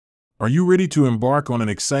Are you ready to embark on an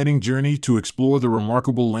exciting journey to explore the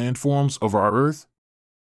remarkable landforms of our Earth?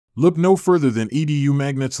 Look no further than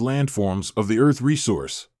EduMagnet's Landforms of the Earth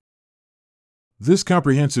resource. This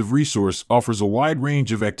comprehensive resource offers a wide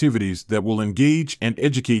range of activities that will engage and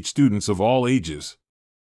educate students of all ages.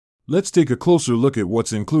 Let's take a closer look at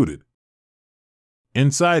what's included.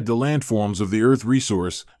 Inside the Landforms of the Earth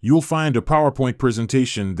resource, you'll find a PowerPoint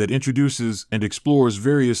presentation that introduces and explores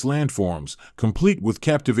various landforms, complete with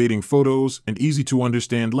captivating photos and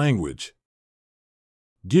easy-to-understand language.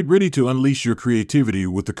 Get ready to unleash your creativity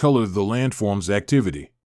with the Color the Landforms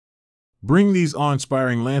activity. Bring these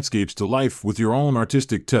awe-inspiring landscapes to life with your own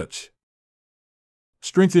artistic touch.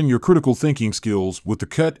 Strengthen your critical thinking skills with the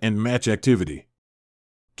Cut and Match activity.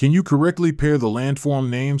 Can you correctly pair the landform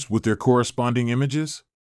names with their corresponding images?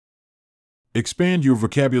 Expand your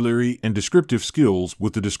vocabulary and descriptive skills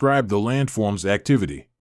with the Describe the Landforms activity.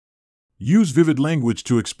 Use vivid language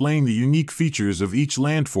to explain the unique features of each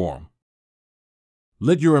landform.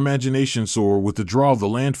 Let your imagination soar with the Draw the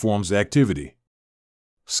Landforms activity.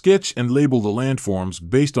 Sketch and label the landforms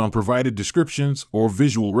based on provided descriptions or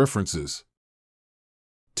visual references.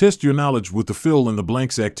 Test your knowledge with the Fill in the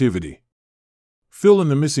Blanks activity. Fill in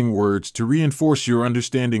the missing words to reinforce your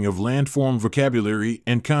understanding of landform vocabulary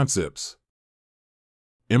and concepts.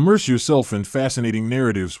 Immerse yourself in fascinating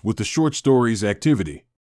narratives with the Short Stories activity.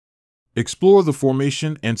 Explore the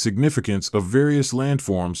formation and significance of various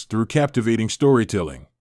landforms through captivating storytelling.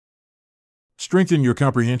 Strengthen your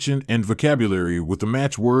comprehension and vocabulary with the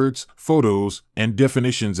Match Words, Photos, and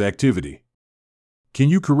Definitions activity. Can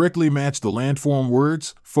you correctly match the landform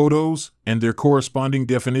words, photos, and their corresponding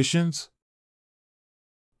definitions?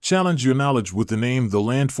 Challenge your knowledge with the Name the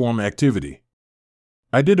Landform activity.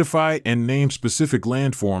 Identify and name specific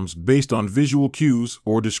landforms based on visual cues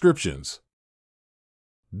or descriptions.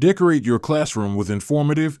 Decorate your classroom with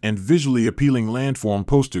informative and visually appealing landform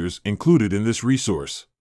posters included in this resource.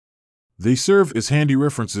 They serve as handy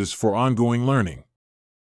references for ongoing learning.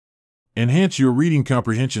 Enhance your reading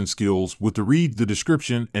comprehension skills with the Read the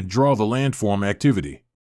Description and Draw the Landform activity.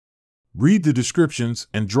 Read the descriptions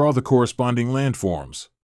and draw the corresponding landforms.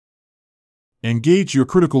 Engage your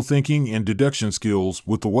critical thinking and deduction skills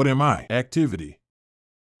with the What Am I activity.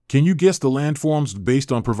 Can you guess the landforms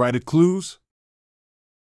based on provided clues?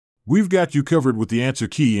 We've got you covered with the answer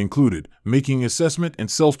key included, making assessment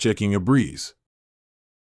and self-checking a breeze.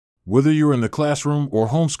 Whether you're in the classroom or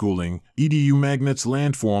homeschooling, EduMagnet's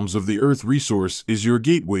Landforms of the Earth resource is your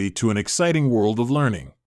gateway to an exciting world of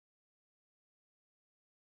learning.